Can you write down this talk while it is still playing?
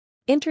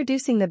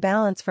Introducing the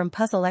BalanceFrom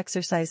Puzzle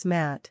Exercise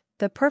Mat,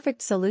 the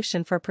perfect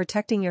solution for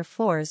protecting your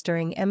floors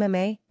during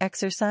MMA,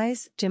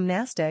 exercise,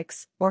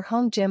 gymnastics, or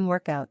home gym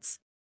workouts.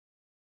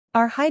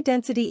 Our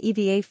high-density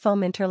EVA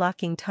foam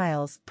interlocking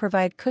tiles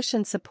provide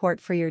cushioned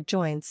support for your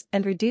joints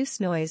and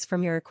reduce noise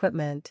from your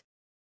equipment.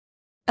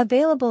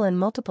 Available in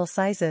multiple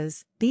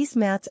sizes, these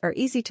mats are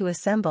easy to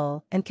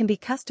assemble and can be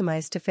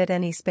customized to fit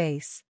any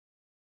space.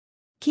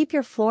 Keep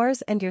your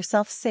floors and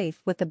yourself safe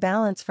with the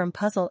BalanceFrom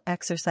Puzzle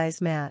Exercise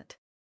Mat.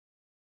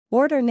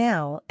 Order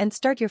now and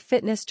start your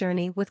fitness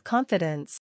journey with confidence.